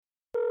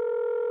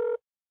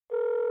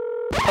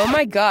Oh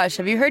my gosh,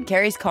 have you heard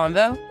Carrie's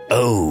Convo?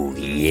 Oh,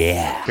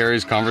 yeah.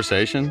 Carrie's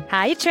Conversation?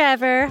 Hi,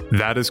 Trevor.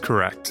 That is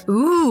correct.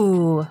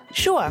 Ooh,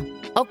 sure.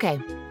 Okay.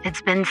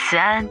 It's been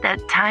said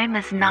that time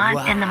is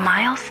not in the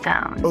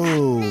milestones,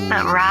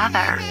 but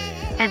rather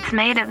it's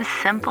made of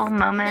simple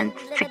moments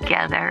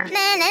together.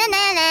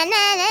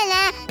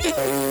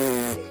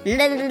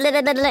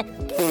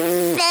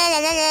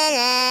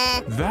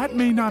 That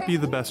may not be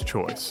the best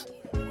choice.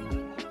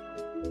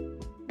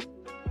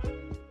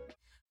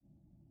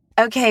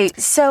 Okay,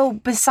 so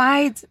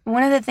besides,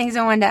 one of the things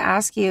I wanted to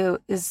ask you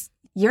is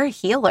you're a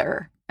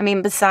healer. I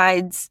mean,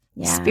 besides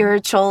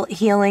spiritual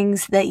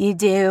healings that you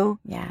do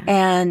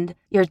and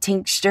your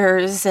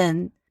tinctures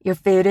and your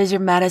food is your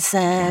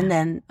medicine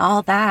and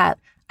all that.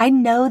 I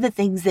know the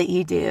things that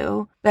you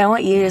do, but I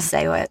want you to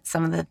say what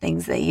some of the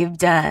things that you've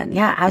done.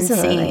 Yeah,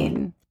 absolutely. And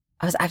seen.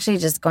 I was actually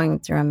just going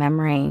through a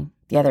memory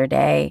the other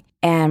day,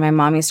 and my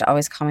mom used to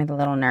always call me the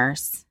little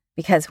nurse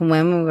because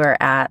when we were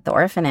at the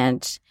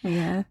orphanage,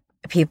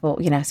 people,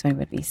 somebody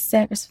would be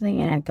sick or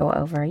something, and I'd go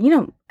over,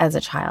 as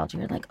a child,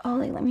 you're like, oh,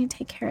 like, let me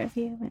take care of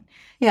you. And,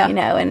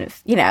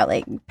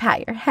 like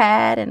pat your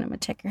head and I'm going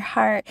to check your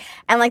heart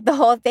and like the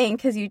whole thing.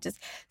 Cause you just,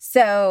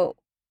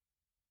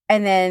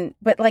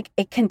 but like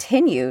it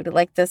continued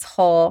like this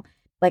whole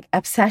like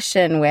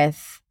obsession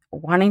with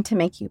wanting to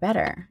make you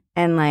better.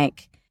 And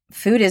like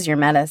food is your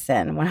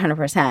medicine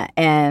 100%.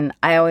 And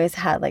I always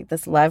had like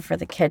this love for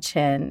the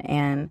kitchen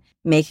and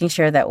making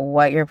sure that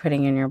what you're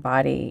putting in your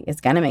body is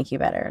going to make you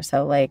better.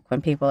 So like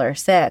when people are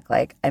sick,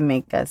 like I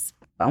make us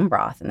bone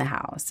broth in the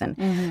house. And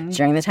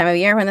during the time of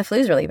year when the flu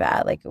is really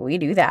bad, like we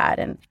do that.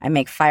 And I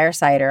make fire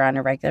cider on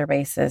a regular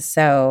basis.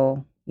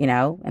 So,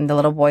 and the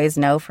little boys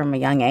know from a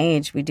young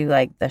age, we do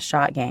like the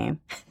shot game.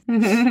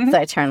 So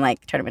I turn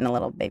them into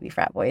little baby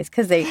frat boys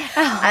because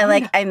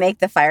I make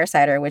the fire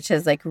cider, which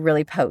is like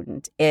really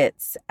potent.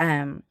 It's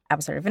apple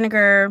cider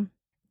vinegar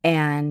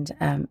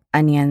and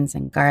onions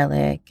and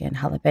garlic and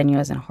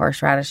jalapenos and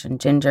horseradish and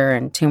ginger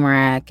and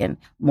turmeric and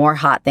more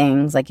hot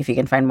things. Like if you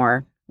can find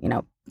more,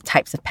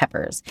 types of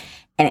peppers,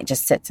 and it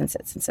just sits and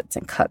sits and sits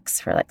and cooks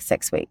for like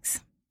 6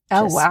 weeks.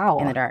 Oh, wow.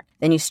 In the dark.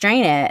 Then you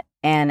strain it,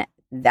 and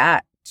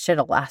that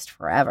shit'll last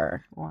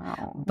forever.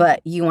 Wow.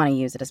 But you want to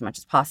use it as much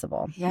as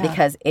possible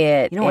because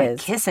you don't want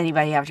to kiss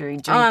anybody after you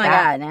drink that. Oh my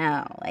God,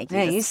 no. Like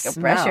you just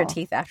go brush your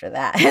teeth after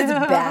that. It's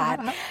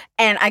bad.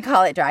 And I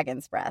call it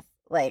dragon's breath.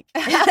 Like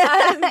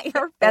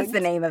that's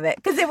the name of it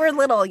because they were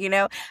little, and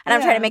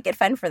I'm trying to make it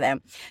fun for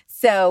them.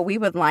 So we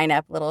would line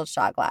up little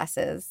shot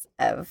glasses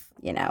of,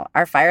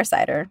 our fire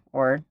cider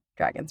or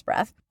dragon's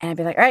breath. And I'd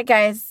be like, all right,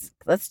 guys,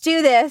 let's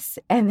do this.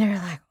 And they're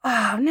like,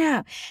 oh,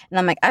 no. And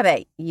I'm like, I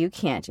bet you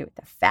can't do it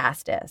the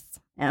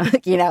fastest. And I'm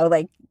like,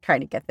 like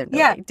trying to get them to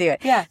like, do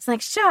it. Yeah. It's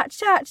like shot,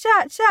 shot,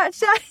 shot, shot,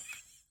 shot.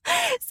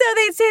 So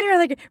they'd say to her,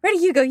 like, ready,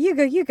 you go, you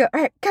go, you go.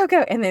 All right, go,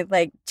 go. And they'd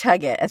like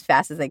chug it as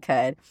fast as they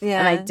could. Yeah.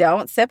 And I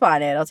don't sip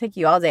on it. It'll take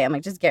you all day. I'm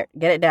like, just get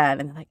it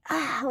done. And they're like,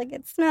 like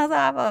it smells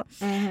awful.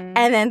 And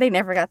then they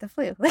never got the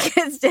flu. Like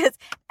it's just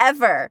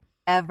ever.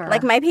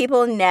 Like my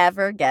people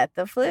never get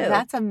the flu.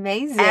 That's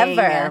amazing.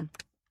 Ever.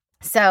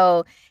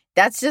 So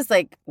that's just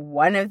like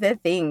one of the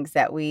things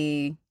that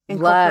we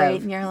incorporate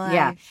love in your life.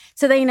 Yeah.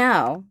 So they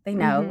know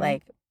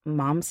like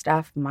mom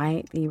stuff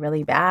might be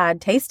really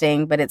bad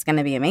tasting, but it's going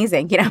to be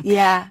amazing,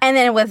 Yeah. And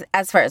then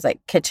as far as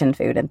like kitchen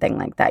food and thing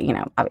like that,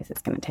 obviously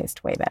it's going to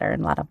taste way better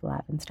and a lot of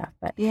love and stuff.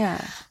 But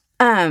yeah.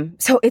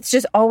 So it's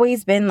just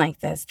always been like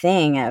this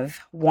thing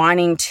of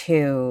wanting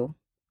to,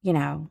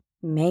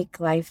 make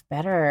life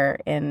better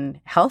and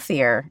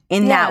healthier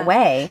in that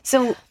way.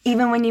 So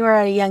even when you were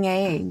at a young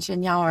age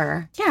and y'all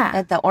were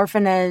at the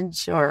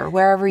orphanage or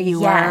wherever you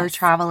were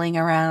traveling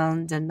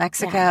around in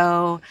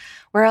Mexico,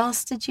 where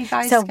else did you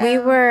guys go? We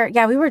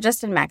were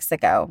just in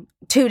Mexico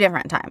 2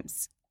 different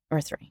times or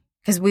 3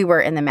 because we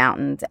were in the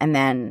mountains, and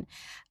then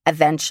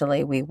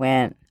eventually we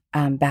went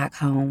back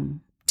home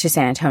to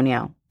San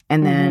Antonio,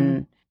 and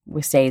then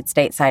we stayed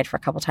stateside for a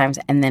couple times,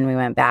 and then we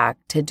went back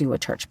to do a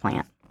church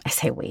plant. I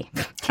say we.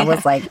 I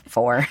was like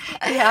 4.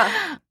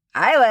 Yeah.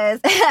 I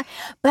was.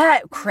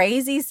 But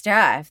crazy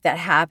stuff that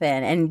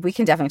happened. And we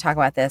can definitely talk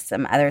about this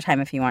some other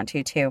time if you want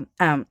to, too.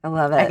 I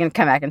love it. I can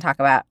come back and talk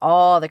about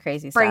all the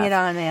crazy stuff. Bring it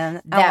on,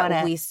 man.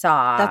 That we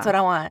saw. That's what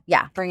I want.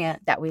 Yeah. Bring it.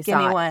 That we Give saw.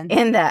 Give me one.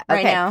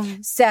 Right now.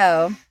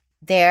 So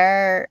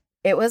it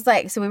was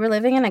like, so we were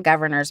living in a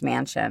governor's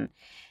mansion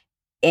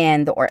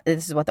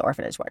this is what the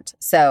orphanage was.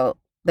 So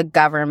the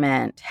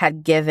government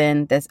had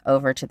given this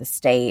over to the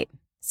state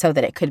so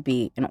that it could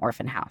be an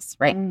orphan house,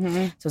 right?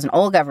 So it was an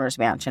old governor's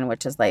mansion,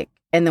 which is like,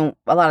 and then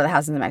a lot of the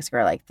houses in Mexico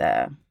are like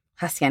the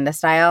hacienda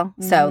style.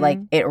 So like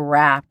it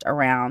wrapped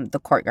around the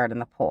courtyard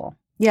and the pool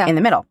in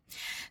the middle.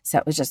 So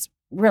it was just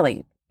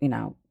really,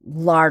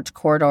 large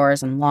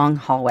corridors and long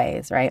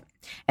hallways, right?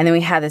 And then we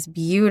had this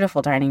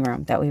beautiful dining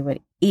room that we would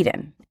eat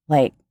in.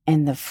 Like,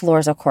 and the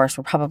floors, of course,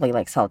 were probably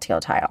like saltillo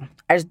tile.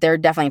 They're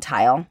definitely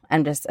tile.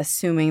 I'm just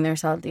assuming they're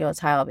saltillo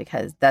tile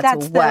because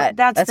that's what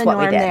the what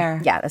norm we did. there.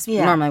 Yeah, that's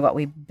normally what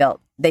we built.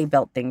 They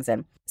built things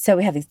in. So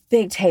we have these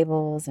big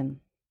tables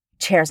and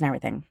chairs and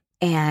everything.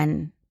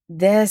 And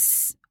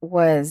this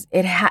was,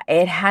 it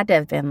had to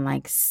have been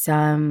like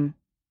some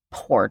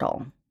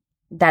portal.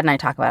 Dad and I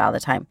talk about it all the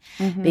time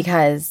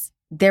because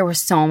there was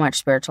so much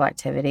spiritual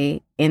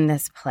activity in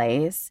this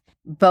place,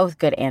 both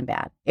good and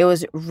bad. It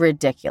was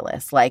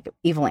ridiculous, like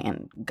evil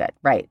and good,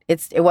 right?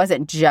 It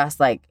wasn't just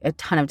like a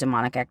ton of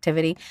demonic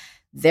activity.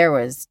 There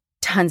was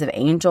tons of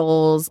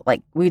angels,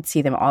 like we'd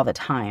see them all the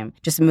time,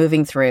 just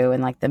moving through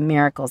and like the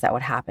miracles that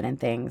would happen and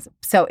things.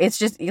 So it's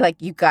just like,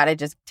 you got to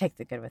just take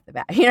the good with the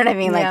bad. You know what I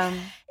mean? Like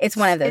it's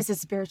one of those. It's a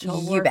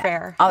spiritual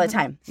warfare. All the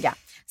time. Yeah.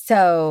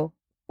 So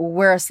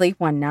we're asleep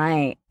one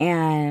night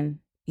and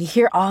you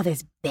hear all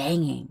this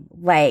banging,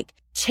 like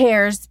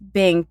chairs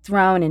being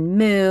thrown and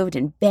moved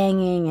and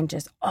banging and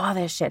just all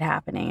this shit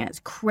happening. And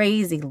it's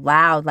crazy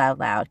loud.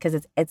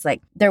 Because it's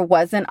like there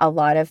wasn't a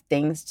lot of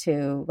things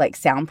to like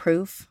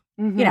soundproof.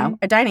 You know,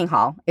 a dining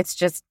hall. It's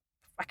just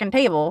a fucking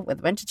table with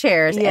a bunch of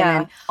chairs. Yeah,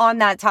 and then, on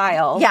that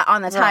tile. Yeah,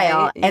 on the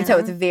tile. Right. And so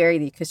it's the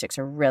acoustics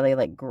are really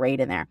like great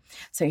in there.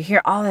 So you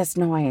hear all this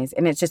noise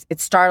and it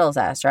startles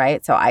us,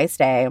 right? So I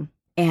stay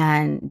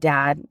and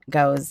Dad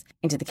goes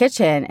into the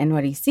kitchen and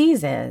what he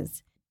sees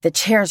is the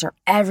chairs are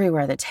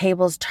everywhere. The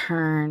table's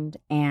turned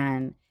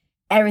and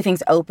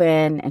everything's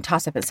open and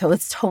tossed up. And so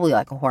it's totally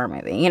like a horror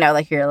movie. You know,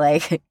 like you're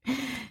like,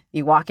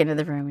 you walk into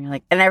the room and you're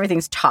like, and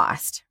everything's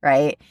tossed,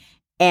 right?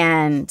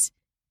 And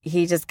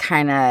he just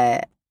kind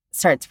of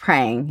starts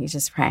praying. He's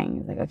just praying.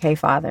 He's like, okay,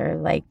 Father,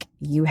 like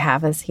you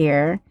have us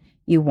here.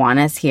 You want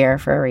us here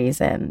for a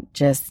reason.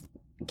 Just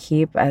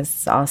keep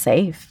us all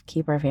safe.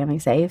 Keep our family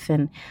safe.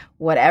 And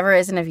whatever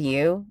isn't of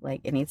you,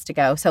 like it needs to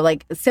go. So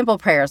like simple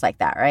prayers like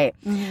that, right?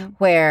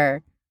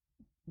 Where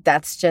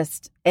that's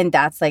just, and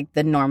that's like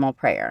the normal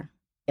prayer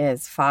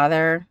is,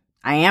 Father,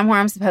 I am where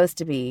I'm supposed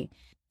to be.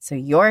 So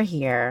you're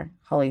here.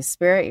 Holy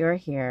Spirit, you're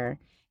here.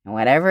 And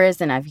whatever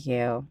isn't of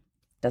you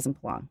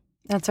doesn't belong.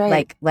 That's right.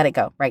 Like, let it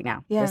go right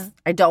now. Yeah.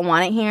 I don't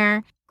want it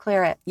here.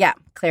 Clear it. Yeah,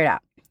 clear it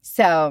out.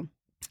 So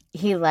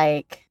he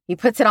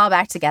puts it all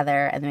back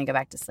together and then we go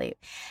back to sleep.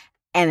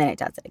 And then it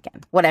does it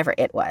again, whatever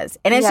it was.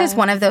 And it's just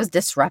one of those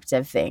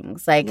disruptive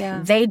things. Like,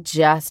 they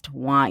just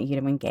want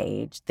you to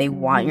engage. They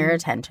want your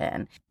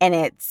attention.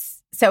 And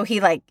so he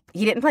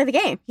didn't play the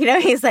game. You know,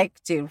 he's like,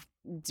 dude,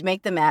 to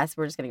make the mess,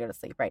 we're just going to go to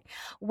sleep, right?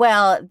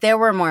 Well, there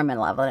were more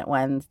malevolent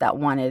ones that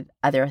wanted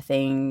other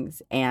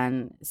things.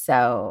 And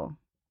so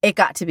it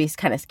got to be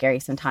kind of scary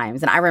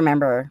sometimes. And I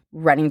remember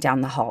running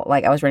down the hall,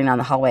 like I was running down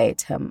the hallway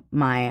to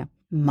my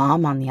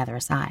mom on the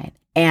other side.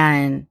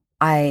 And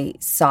I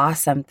saw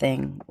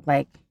something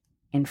like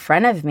in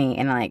front of me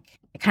and like,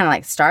 it kind of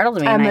like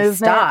startled me and I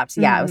stopped.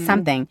 Yeah, it was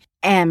something.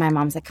 And my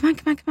mom's like, come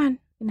on.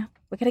 You know,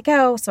 we got to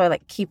go. So I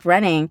like keep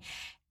running.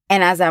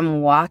 And as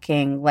I'm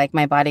walking, like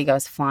my body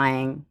goes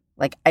flying.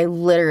 Like I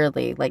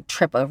literally like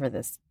trip over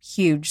this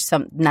huge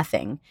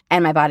nothing.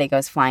 And my body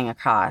goes flying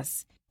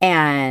across.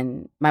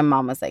 And my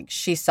mom was like,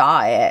 she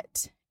saw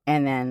it.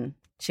 And then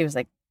she was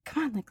like,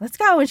 come on, like, let's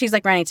go. And she's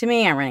like running to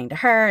me. I'm running to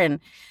her. And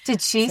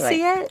did she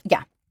see it?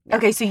 Yeah.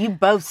 Okay. So you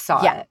both saw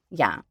it.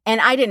 Yeah.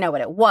 And I didn't know what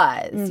it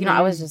was. You know,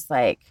 I was just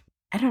like,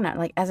 I don't know.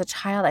 Like as a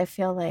child, I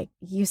feel like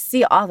you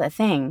see all the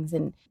things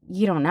and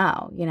you don't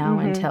know, you know,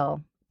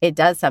 until it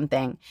does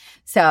something.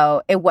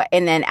 So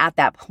and then at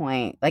that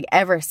point, like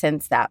ever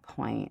since that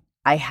point,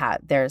 I'll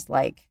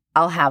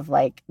have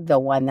like the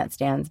one that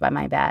stands by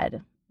my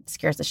bed,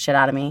 scares the shit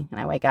out of me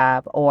and I wake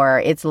up, or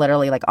it's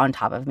literally like on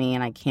top of me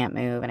and I can't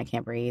move and I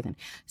can't breathe. And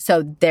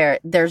so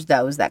there's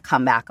those that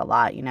come back a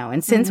lot, you know.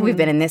 And since we've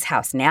been in this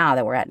house now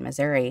that we're at in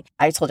Missouri,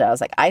 I told you, I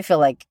was like, I feel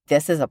like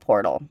this is a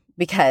portal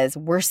because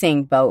we're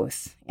seeing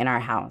both in our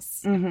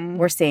house.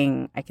 We're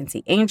seeing, I can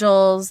see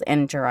angels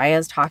and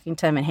Jariah's talking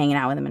to him and hanging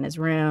out with him in his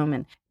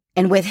room.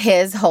 And with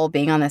his whole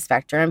being on the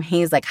spectrum,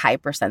 he's like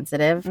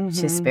hypersensitive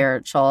to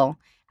spiritual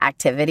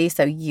activity.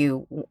 So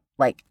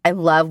I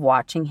love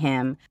watching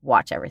him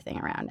watch everything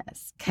around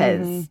us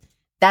because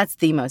that's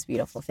the most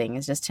beautiful thing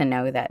is just to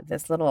know that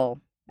this little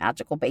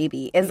magical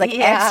baby is like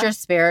extra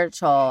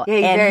spiritual. Yeah,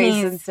 and very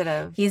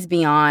sensitive. He's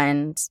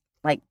beyond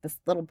like this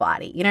little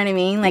body. You know what I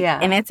mean? Like,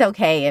 and it's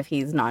okay if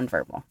he's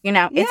nonverbal. You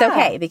know, it's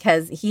okay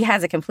because he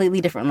has a completely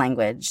different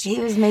language. He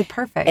was made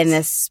perfect in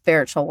this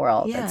spiritual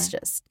world. It's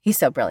just, he's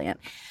so brilliant.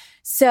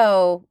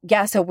 So,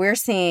 so we're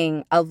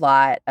seeing a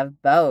lot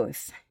of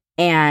both.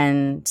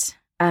 And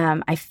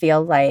I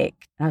feel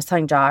like, I was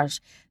telling Josh,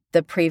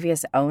 the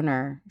previous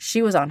owner,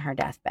 she was on her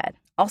deathbed,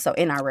 also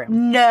in our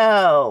room.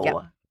 No. Yep.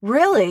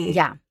 Really?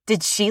 Yeah.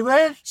 Did she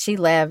live? She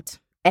lived.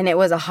 And it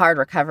was a hard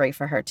recovery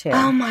for her, too.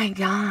 Oh, my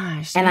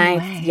gosh. And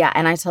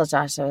and I told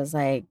Josh, I was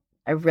like,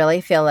 I really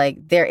feel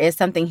like there is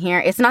something here.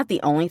 It's not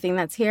the only thing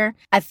that's here.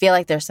 I feel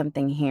like there's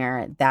something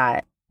here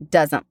that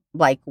doesn't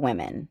like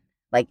women.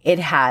 Like it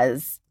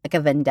has like a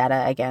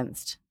vendetta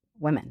against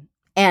women.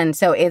 And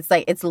so it's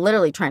like, it's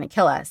literally trying to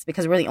kill us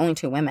because we're the only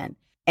two women.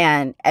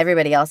 And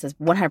everybody else is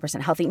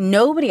 100% healthy.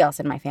 Nobody else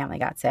in my family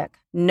got sick.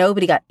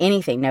 Nobody got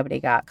anything. Nobody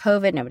got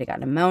COVID. Nobody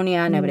got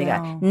pneumonia.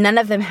 None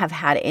of them have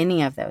had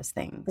any of those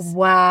things.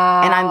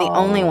 Wow. And I'm the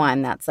only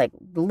one that's like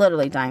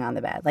literally dying on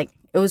the bed. Like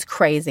it was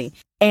crazy.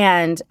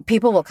 And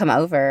people will come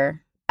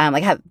over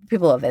like have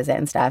people will visit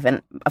and stuff.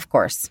 And of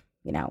course,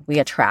 you know, we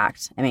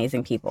attract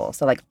amazing people.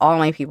 So like all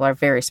my people are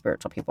very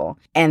spiritual people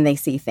and they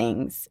see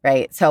things,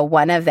 right? So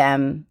one of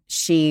them,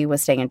 she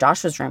was staying in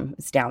Joshua's room.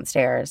 It's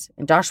downstairs.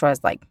 And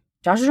Joshua's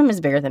room is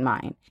bigger than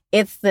mine.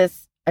 It's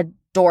this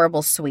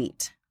adorable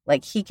suite.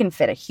 Like he can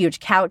fit a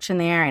huge couch in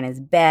there and his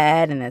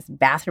bed and his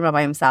bathroom all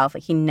by himself.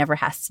 Like he never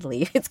has to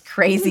leave. It's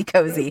crazy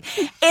cozy.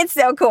 It's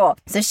so cool.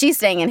 So she's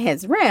staying in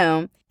his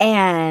room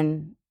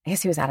and I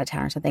guess he was out of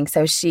town or something.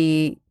 So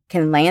she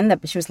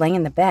was laying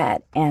in the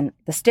bed and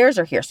the stairs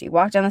are here. So you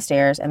walk down the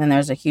stairs and then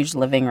there's a huge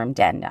living room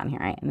den down here,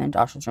 right? And then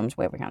Joshua's room's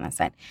way over here on this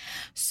side.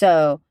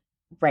 So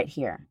right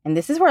here. And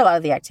this is where a lot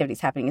of the activity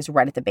is happening, is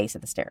right at the base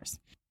of the stairs.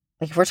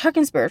 Like if we're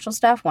talking spiritual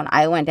stuff, when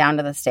I went down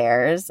to the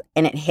stairs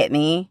and it hit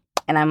me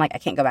and I'm like, I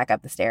can't go back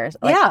up the stairs.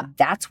 Like, yeah.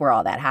 That's where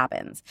all that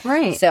happens.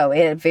 Right. So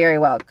it very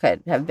well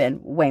could have been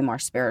way more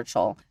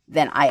spiritual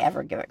than I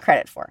ever give it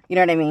credit for. You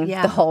know what I mean?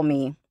 Yeah. The whole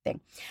me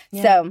thing.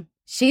 Yeah. So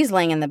she's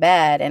laying in the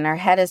bed and her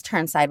head is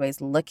turned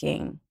sideways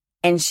looking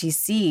and she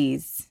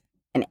sees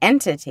an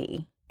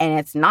entity and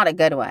it's not a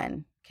good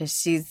one because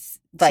she's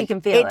like, she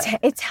can feel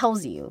it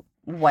tells you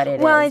what it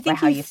is. Well, I think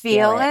how you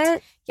feel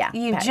it. Yeah.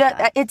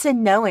 It's a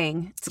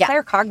knowing. It's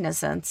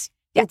claircognizance.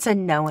 Yeah. It's a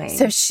knowing.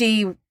 So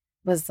she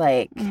was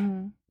like,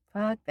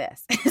 fuck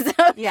this.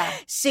 So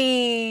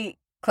she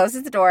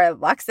closes the door,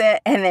 locks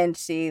it, and then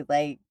she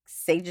like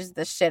sages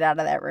the shit out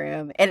of that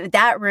room. And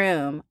that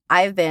room,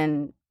 I've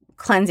been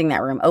cleansing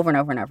that room over and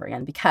over and over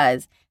again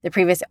because the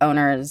previous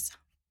owner's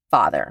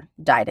father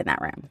died in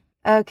that room.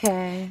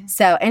 Okay.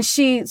 So, and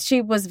she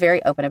was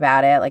very open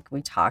about it. Like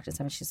we talked and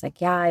stuff. And she's like,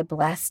 yeah, I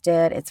blessed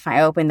it. It's fine.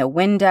 I opened the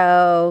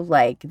window,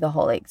 like the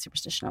whole like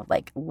superstition of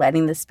like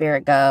letting the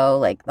spirit go,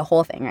 like the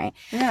whole thing, right?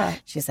 Yeah.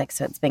 She's like,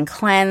 so it's been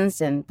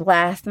cleansed and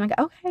blessed. I'm like,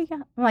 okay,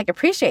 yeah. I'm like,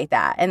 appreciate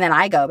that. And then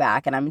I go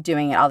back and I'm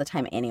doing it all the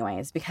time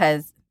anyways,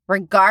 because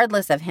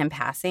regardless of him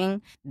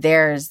passing,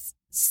 there's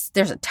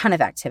a ton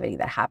of activity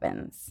that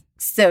happens.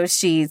 So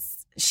she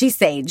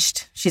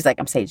saged. She's like,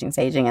 I'm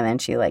saging. And then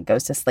she like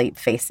goes to sleep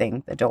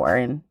facing the door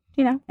and,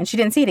 you know, and she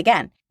didn't see it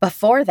again.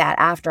 Before that,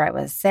 after I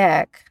was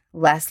sick,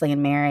 Leslie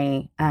and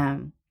Mary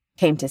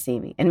came to see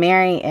me. And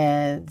Mary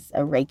is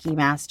a Reiki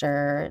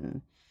master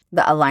and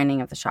the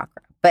aligning of the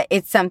chakra. But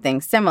it's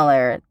something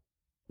similar,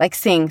 like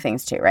seeing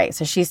things too, right?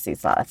 So she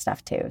sees a lot of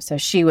stuff too. So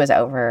she was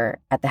over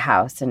at the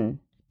house and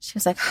she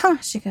was like,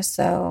 She goes,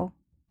 so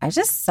I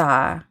just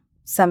saw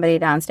somebody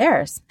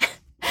downstairs.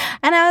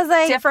 And I was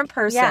like... Different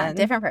person. Yeah,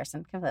 different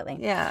person, completely.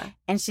 Yeah.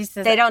 And she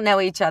says... They don't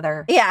know each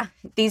other. Yeah.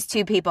 These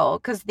two people.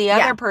 Because the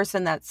other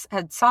person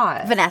had saw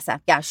it.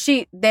 Vanessa. Yeah,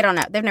 they don't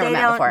know. They've never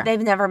met before.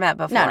 They've never met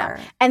before. No.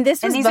 And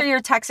these are your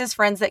Texas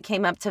friends that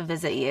came up to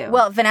visit you.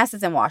 Well,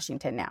 Vanessa's in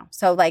Washington now.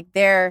 So, like,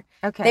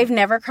 they've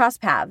never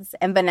crossed paths.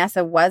 And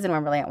Vanessa was in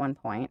Wimberley at one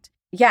point.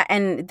 Yeah,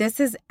 and this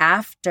is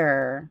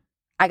after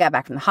I got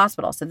back from the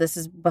hospital. So this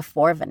is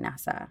before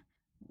Vanessa.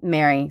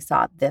 Mary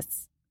saw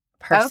this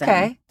person.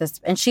 Okay.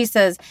 And she's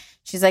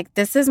like,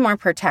 this is more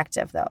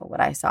protective though,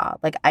 what I saw.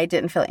 Like I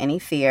didn't feel any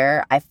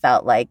fear. I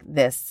felt like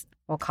this,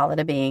 we'll call it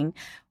a being,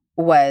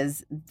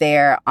 was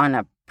there on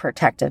a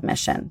protective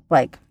mission,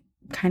 like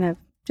kind of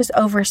just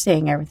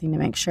overseeing everything to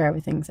make sure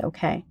everything's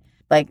okay.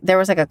 Like there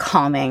was like a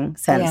calming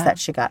sense that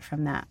she got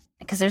from that.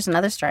 Because there's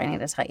another story I need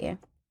to tell you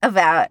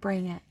about.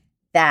 Bring it.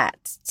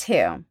 That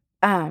too.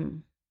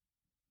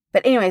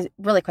 But anyways,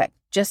 really quick,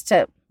 just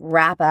to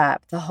wrap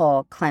up the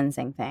whole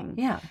cleansing thing.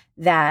 Yeah.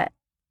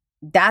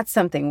 That's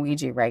something we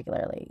do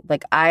regularly.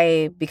 Like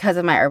because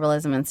of my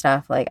herbalism and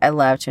stuff, like I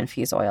love to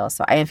infuse oil.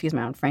 So I infuse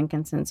my own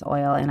frankincense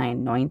oil and I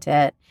anoint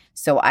it.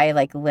 So I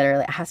like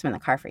literally, I have some in the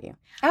car for you.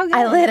 Oh, good.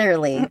 I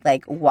literally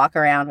like walk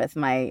around with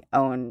my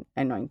own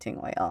anointing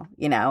oil,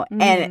 you know?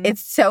 Mm-hmm. And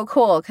it's so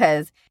cool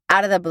because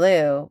out of the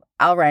blue,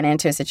 I'll run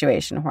into a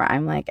situation where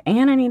I'm like,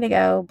 and I need to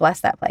go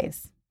bless that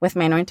place with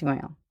my anointing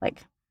oil.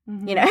 Like,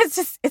 you know,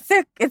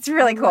 it's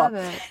really cool.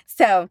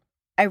 So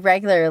I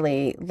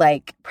regularly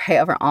like pray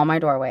over all my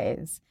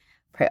doorways,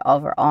 pray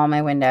over all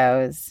my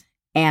windows,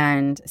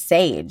 and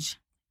sage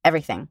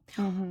everything.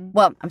 Mm-hmm.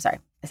 Well, I'm sorry,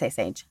 I say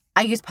sage.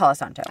 I use Palo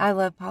Santo. I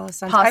love Palo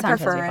Santo. I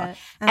prefer it.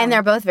 And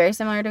they're both very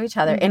similar to each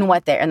other in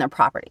their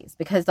properties,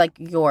 because like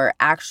your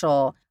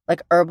actual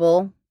like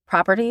herbal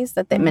properties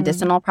that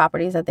medicinal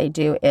properties that they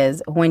do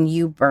is when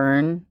you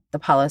burn the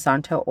Palo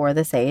Santo or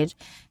the sage,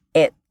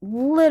 it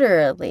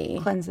literally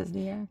cleanses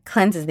the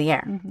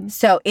air. Mm-hmm.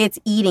 So it's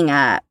eating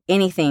up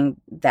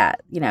anything that,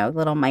 you know,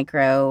 little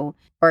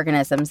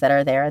microorganisms that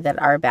are there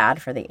that are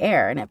bad for the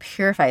air, and it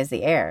purifies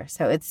the air.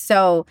 So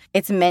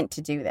it's meant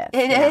to do this.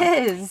 It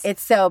is.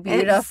 It's so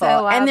beautiful. It's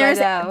so and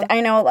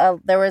I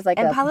know there was like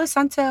Palo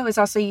Santo is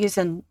also used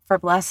for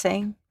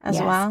blessing as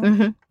well.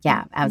 Mm-hmm.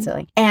 Yeah,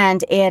 absolutely.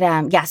 And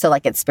it so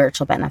like its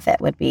spiritual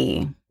benefit would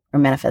be, or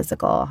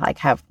metaphysical, like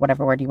have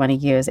whatever word you want to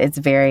use. It's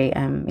very,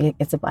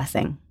 it's a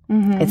blessing.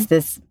 Mm-hmm. It's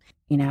this,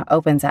 you know,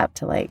 opens up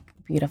to like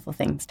beautiful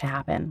things to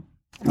happen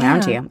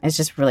around you. It's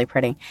just really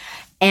pretty.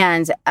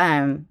 And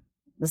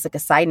this like a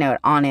side note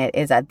on it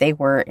is that they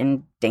were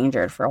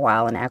endangered for a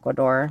while in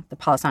Ecuador, the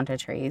Palo Santo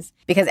trees,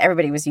 because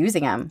everybody was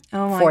using them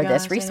for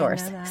this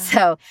resource.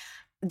 So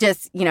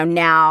just,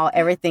 now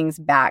everything's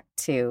back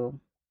to,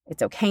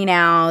 it's okay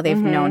now. They've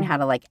known how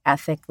to like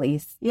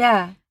ethically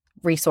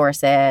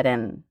resource it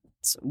and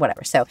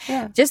whatever. So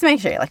just make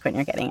sure like when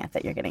you're getting it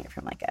that you're getting it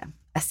from like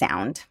a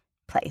sound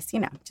place,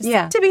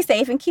 just to be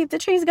safe and keep the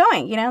trees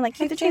going, like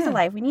keep the trees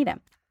alive. We need them.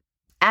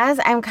 As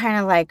I'm kind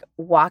of like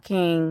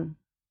walking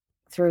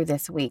through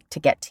this week to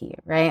get to you,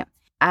 right?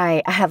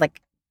 I had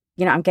like,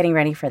 I'm getting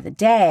ready for the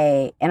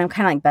day and I'm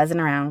kind of like buzzing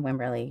around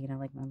Wimberley,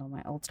 like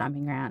my old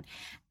stomping ground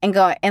and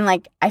go, and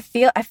like, I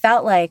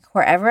felt like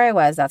wherever I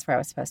was, that's where I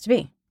was supposed to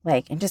be.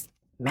 Like, and just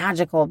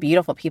magical,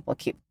 beautiful people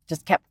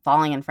just kept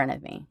falling in front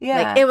of me.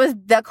 Yeah. Like, it was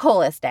the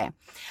coolest day.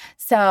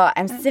 So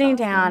I'm sitting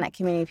down at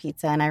Community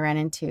Pizza and I ran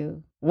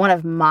into one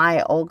of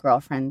my old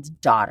girlfriend's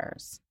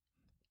daughters.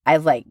 I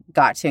like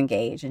got to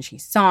engage and she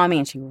saw me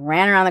and she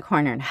ran around the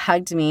corner and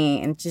hugged me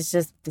and just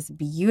this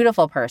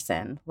beautiful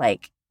person,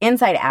 like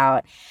inside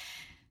out.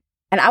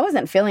 And I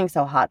wasn't feeling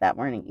so hot that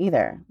morning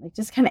either. Like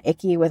just kind of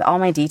icky with all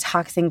my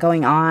detoxing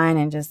going on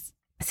and just,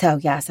 so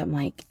I'm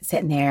like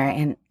sitting there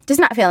and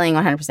just not feeling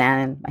 100%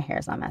 and my hair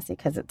is all messy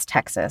because it's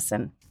Texas.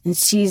 And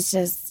she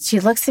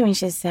looks at me,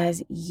 she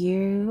says,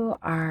 your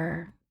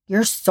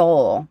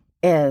soul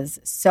is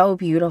so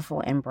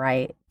beautiful and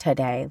bright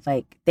today.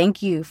 Like,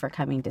 thank you for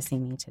coming to see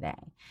me today.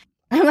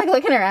 I'm like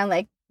looking around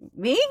like,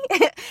 me?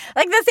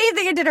 Like the same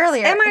thing I did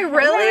earlier. Am I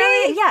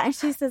really? Yeah. And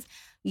she says,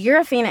 you're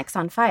a phoenix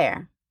on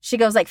fire. She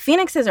goes like,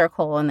 phoenixes are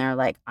cool and they're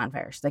like on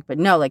fire. She's like, but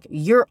no, like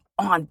you're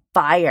on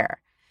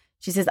fire.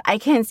 She says, I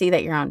can see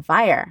that you're on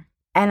fire.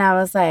 And I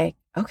was like,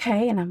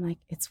 okay. And I'm like,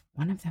 it's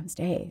one of those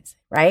days,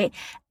 right?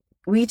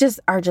 We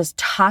are just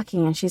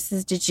talking. And she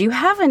says, did you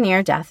have a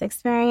near-death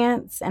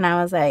experience? And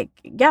I was like,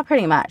 yeah,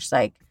 pretty much.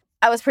 Like,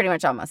 I was pretty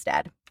much almost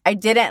dead. I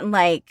didn't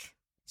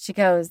she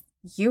goes,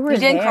 you were there. You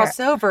didn't cross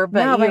over,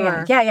 but no, you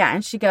were. Yeah.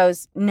 And she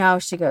goes, no,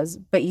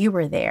 but you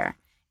were there.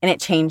 And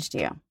it changed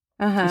you.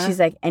 And she's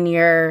like, and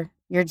you're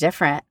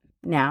different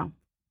now.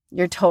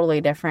 You're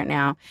totally different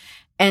now.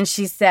 And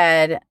she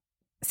said,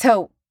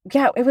 so,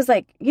 yeah, it was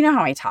like, you know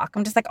how I talk.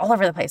 I'm just like all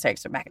over the place, right?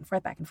 So back and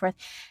forth.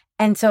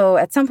 And so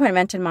at some point I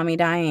mentioned mommy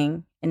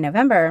dying in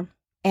November.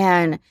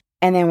 And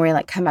then we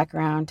like come back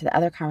around to the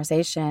other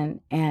conversation.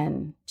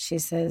 And she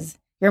says,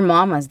 your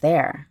mom was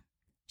there.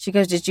 She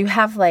goes, did you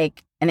have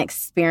like an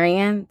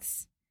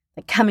experience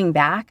like coming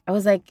back? I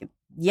was like,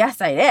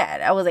 yes, I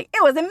did. I was like,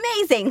 it was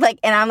amazing. Like,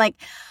 and I'm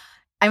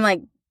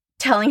like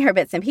telling her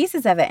bits and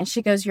pieces of it. And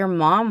she goes, your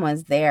mom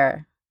was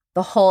there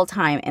the whole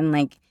time. And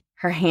like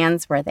her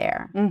hands were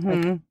there.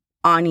 Like,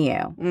 on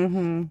you.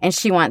 And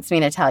she wants me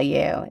to tell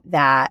you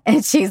that.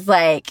 And she's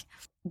like,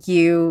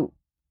 you're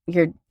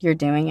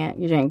doing it.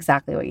 You're doing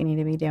exactly what you need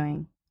to be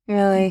doing.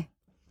 Really?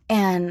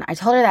 And I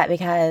told her that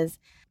because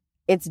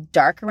it's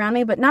dark around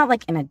me, but not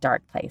like in a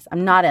dark place.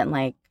 I'm not in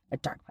like a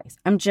dark place.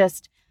 I'm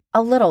just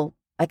a little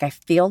like I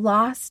feel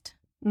lost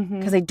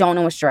because I don't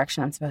know which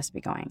direction I'm supposed to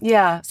be going.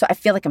 Yeah. So I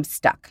feel like I'm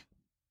stuck.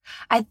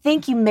 I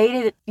think you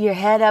made your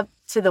head up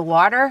to the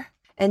water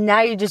and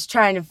now you're just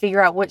trying to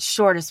figure out which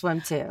shore to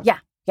swim to. Yeah.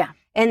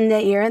 And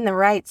that you're in the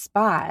right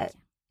spot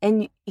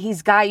and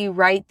he's got you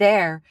right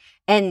there.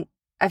 And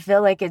I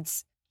feel like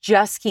it's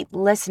just keep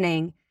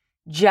listening,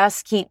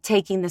 just keep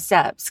taking the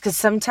steps. Because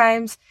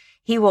sometimes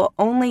he will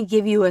only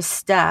give you a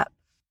step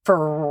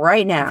for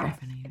right now.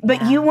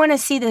 But you want to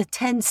see the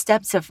 10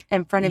 steps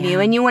in front of you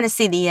and you want to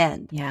see the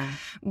end. Yeah.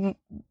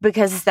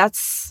 Because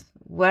that's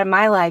what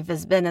my life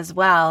has been as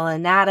well.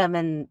 And Adam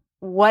and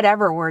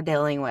whatever we're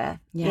dealing with,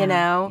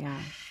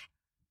 Yeah.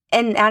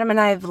 And Adam and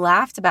I have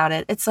laughed about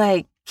it. It's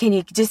like, can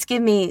you just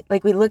give me,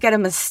 like, we look at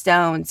them as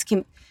stones.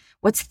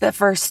 What's the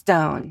first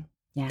stone?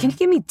 Yeah. Can you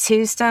give me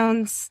 2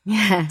 stones?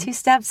 Yeah. 2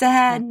 steps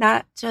ahead,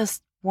 not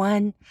just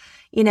one,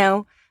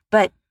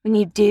 But when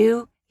you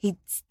do, he's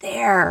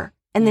there.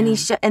 And then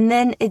and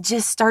then it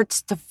just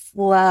starts to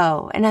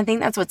flow. And I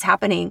think that's what's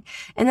happening.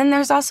 And then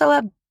there's also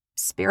a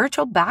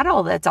spiritual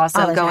battle that's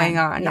also going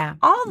on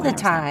all the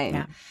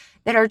time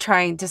that are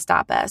trying to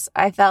stop us.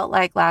 I felt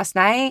like last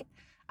night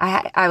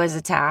I was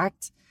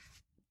attacked,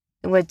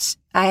 which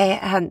I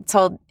hadn't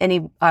told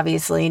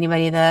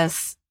anybody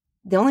this.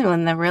 The only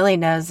one that really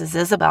knows is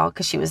Isabel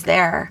because she was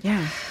there.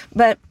 Yeah.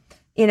 But,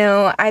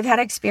 I've had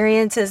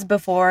experiences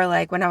before,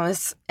 like when I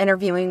was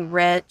interviewing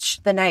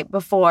Rich the night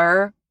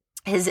before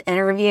his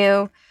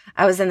interview,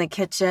 I was in the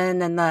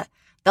kitchen and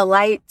the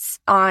lights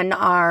on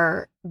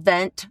our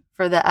vent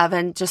for the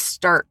oven just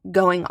start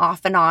going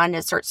off and on.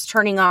 It starts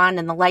turning on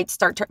and the lights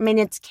start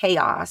it's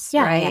chaos,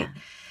 right? Yeah.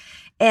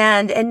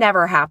 And it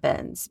never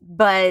happens,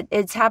 but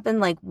it's happened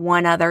like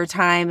one other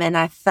time. And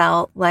I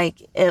felt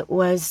like it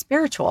was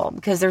spiritual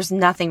because there's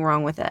nothing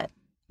wrong with it.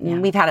 Yeah.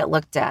 We've had it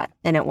looked at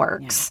and it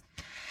works.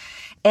 Yeah.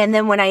 And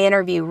then when I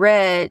interview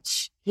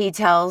Rich, he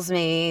tells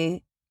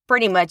me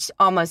pretty much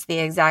almost the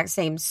exact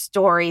same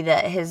story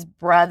that his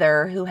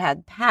brother who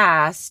had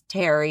passed,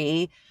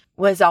 Terry,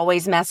 was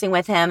always messing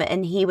with him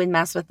and he would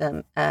mess with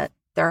him at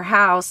their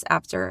house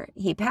after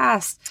he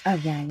passed. Oh,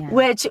 yeah, yeah.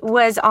 Which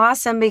was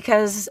awesome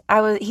because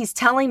he's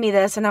telling me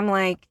this and I'm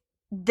like,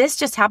 this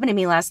just happened to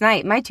me last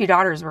night. My 2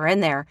 daughters were in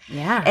there.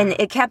 Yeah. And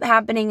it kept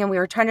happening and we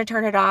were trying to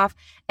turn it off.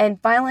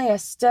 And finally I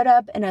stood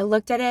up and I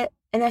looked at it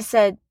and I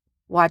said,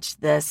 watch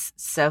this,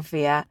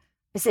 Sophia.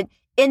 I said,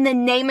 in the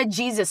name of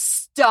Jesus,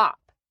 stop.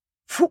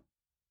 It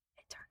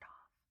turned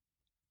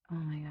off. Oh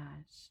my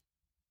gosh.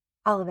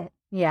 All of it.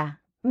 Yeah.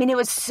 I mean, it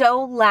was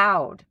so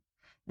loud.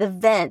 The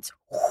vents,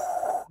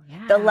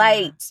 the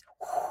lights.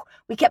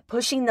 We kept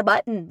pushing the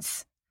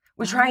buttons.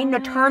 We're trying to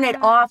turn it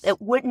off.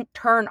 It wouldn't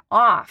turn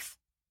off.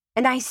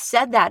 And I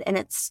said that and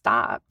it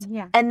stopped.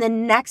 Yeah. And the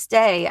next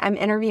day I'm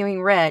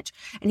interviewing Rich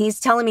and he's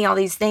telling me all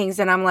these things.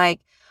 And I'm like,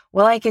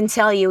 well, I can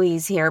tell you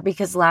he's here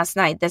because last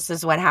night this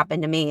is what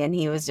happened to me. And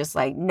he was just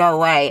like, no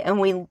way.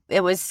 And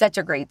it was such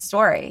a great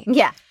story.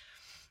 Yeah.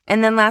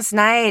 And then last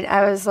night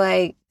I was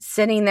like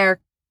sitting there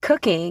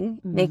cooking,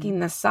 making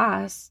the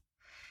sauce.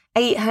 I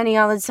eat honey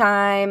all the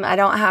time. I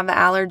don't have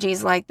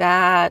allergies like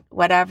that,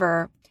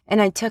 whatever.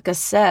 And I took a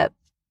sip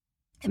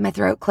and my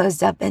throat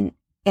closed up in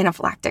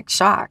anaphylactic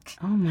shock.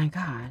 Oh my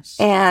gosh.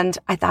 And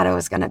I thought I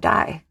was going to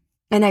die.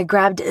 And I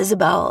grabbed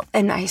Isabel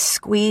and I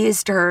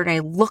squeezed her and I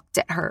looked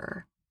at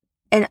her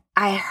and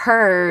I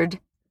heard,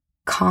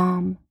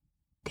 calm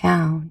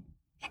down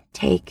and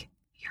take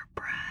your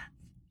breath.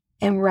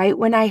 And right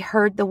when I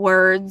heard the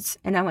words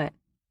and I went,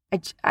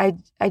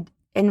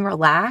 and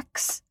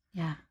relax.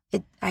 Yeah.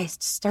 I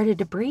started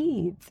to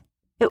breathe.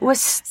 It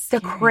was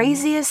the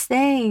craziest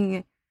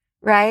thing,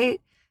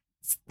 right?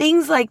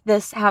 Things like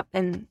this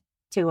happen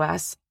to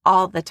us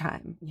all the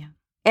time. Yeah.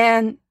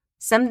 And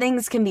some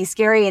things can be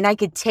scary and I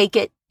could take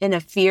it in a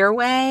fear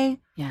way.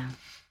 Yeah.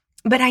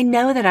 But I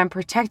know that I'm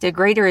protected.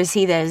 Greater is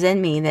he that is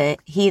in me than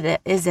he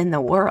that is in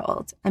the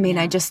world. I mean,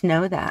 I just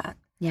know that.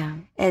 Yeah.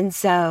 And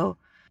so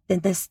then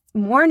this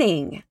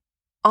morning,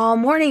 all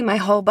morning, my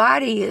whole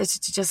body is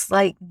just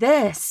like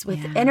this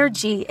with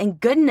energy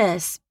and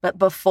goodness. But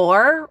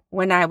before,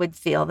 when I would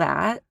feel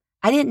that,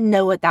 I didn't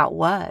know what that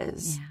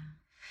was. Yeah.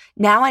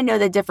 Now I know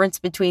the difference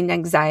between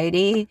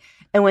anxiety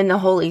and when the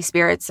Holy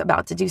Spirit's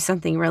about to do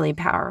something really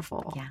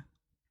powerful. Yeah.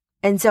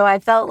 And so I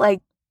felt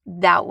like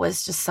that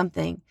was just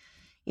something,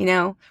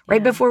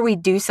 right before we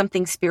do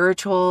something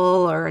spiritual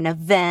or an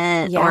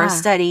event or a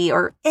study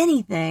or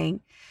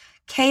anything,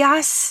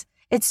 chaos,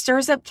 it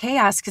stirs up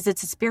chaos because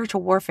it's a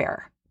spiritual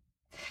warfare.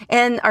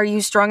 And are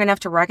you strong enough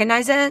to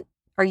recognize it?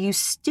 Are you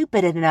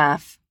stupid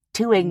enough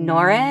to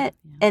ignore it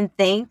and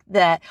think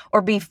that,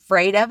 or be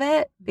afraid of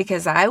it?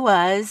 Because I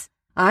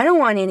don't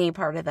want any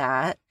part of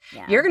that.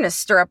 Yeah. You're going to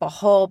stir up a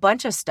whole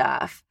bunch of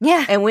stuff.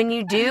 Yeah. And when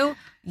you do,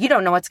 you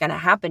don't know what's going to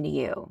happen to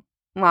you.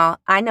 Well,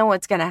 I know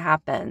what's going to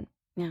happen.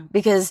 Yeah.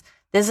 Because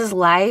this is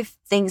life.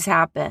 Things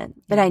happen.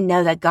 But I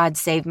know that God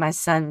saved my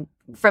son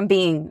from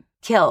being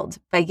killed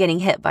by getting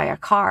hit by a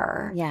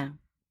car. Yeah.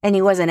 And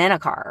he wasn't in a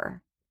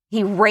car.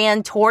 He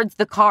ran towards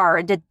the car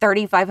and did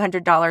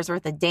 $3,500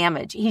 worth of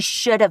damage. He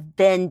should have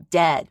been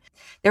dead.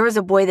 There was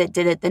a boy that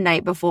did it the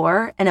night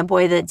before and a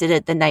boy that did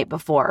it the night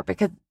before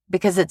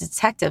because the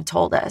detective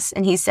told us.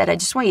 And he said, I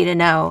just want you to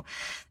know,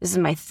 this is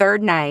my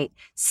 3rd night,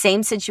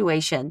 same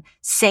situation,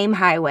 same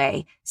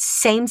highway,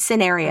 same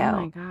scenario.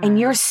 Oh my God. And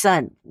your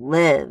son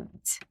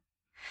lived.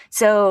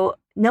 So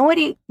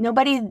nobody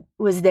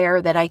was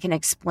there that I can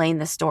explain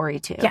the story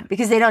to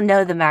because they don't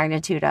know the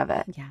magnitude of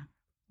it. Yeah.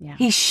 Yeah.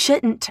 He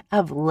shouldn't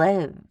have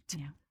lived.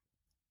 Yeah.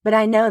 But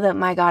I know that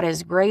my God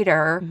is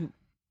greater. Mm-hmm.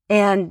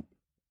 And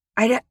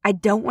I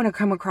don't want to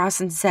come across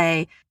and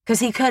say, because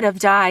he could have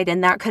died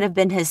and that could have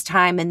been his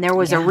time and there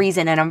was a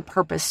reason and a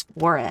purpose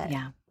for it.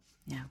 Yeah.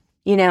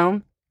 Yeah.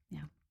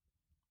 Yeah.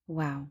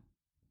 Wow.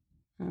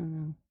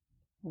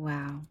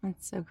 Wow.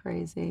 That's so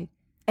crazy.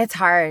 It's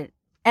hard.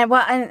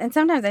 And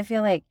sometimes I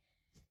feel like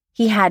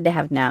he had to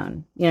have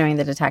known,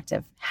 the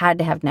detective had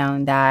to have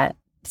known that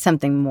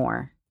something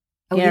more.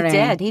 Oh, he did.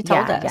 I mean? He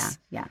told us.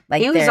 Yeah.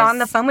 Like he was on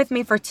the phone with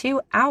me for 2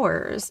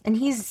 hours. And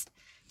he's,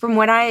 from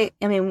what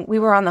we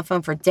were on the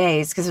phone for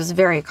days because it was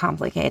very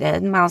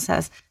complicated. Miles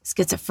has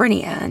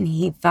schizophrenia and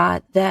he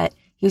thought that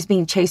he was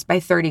being chased by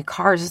 30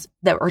 cars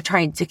that were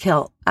trying to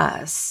kill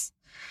us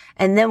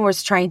and then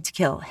was trying to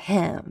kill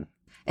him.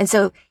 And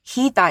so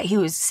he thought he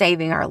was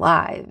saving our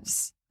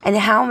lives. And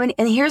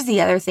here's the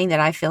other thing that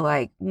I feel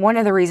like one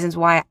of the reasons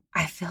why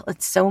I feel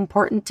it's so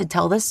important to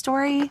tell this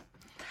story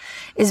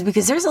is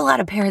because there's a lot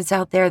of parents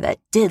out there that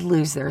did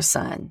lose their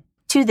son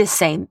to the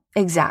same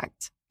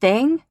exact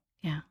thing.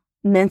 Yeah.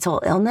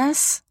 Mental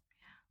illness.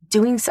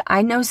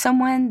 I know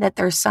someone that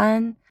their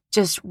son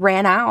just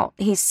ran out.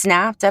 He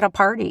snapped at a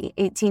party,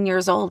 18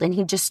 years old, and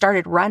he just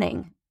started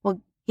running.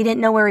 Well, he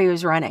didn't know where he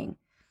was running.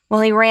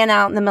 Well, he ran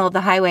out in the middle of the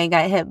highway and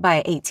got hit by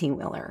an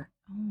 18-wheeler.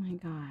 Oh my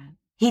God.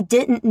 He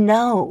didn't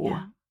know.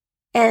 Yeah.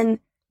 And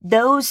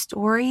those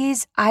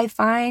stories I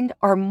find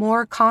are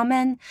more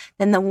common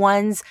than the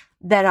ones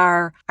that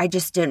are, I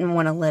just didn't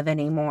want to live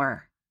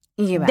anymore.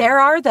 There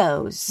are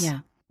those. Yeah.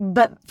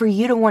 But for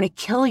you to want to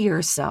kill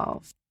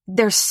yourself,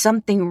 there's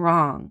something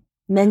wrong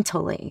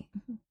mentally.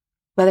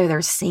 whether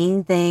they're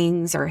seeing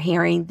things or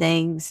hearing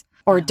things,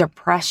 or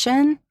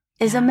depression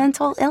is a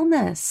mental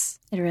illness.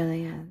 It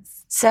really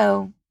is.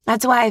 So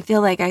that's why I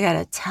feel like I got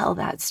to tell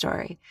that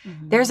story.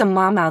 There's a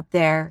mom out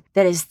there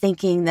that is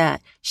thinking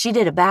that she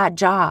did a bad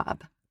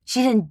job.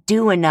 She didn't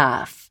do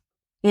enough.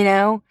 You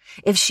know,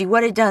 if she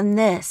would have done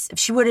this, if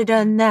she would have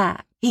done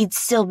that, he'd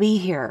still be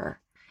here.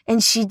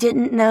 And she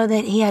didn't know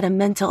that he had a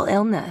mental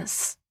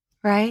illness,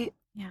 right?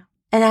 Yeah.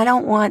 And I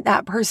don't want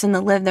that person to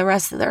live the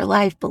rest of their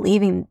life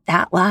believing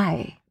that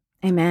lie.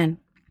 Amen.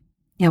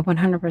 Yeah,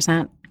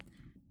 100%.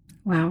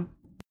 Wow.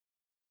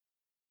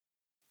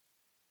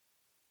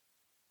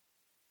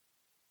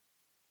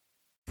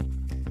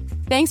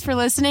 Thanks for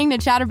listening to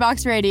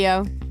Chatterbox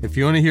Radio. If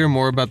you want to hear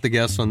more about the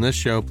guests on this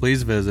show,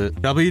 please visit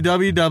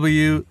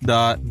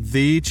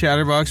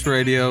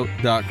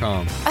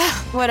www.thechatterboxradio.com.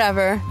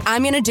 Whatever.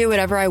 I'm going to do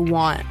whatever I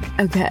want.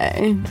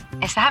 Okay.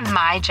 Is that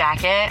my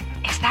jacket?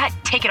 Is that...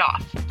 Take it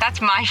off.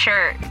 That's my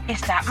shirt. Is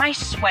that my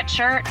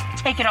sweatshirt?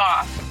 Take it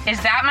off.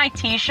 Is that my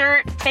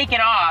t-shirt? Take it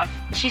off.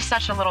 She's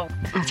such a little...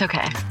 It's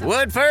okay.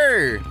 What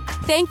for?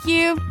 Thank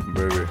you.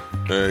 Baby,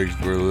 thanks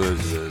for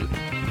listening.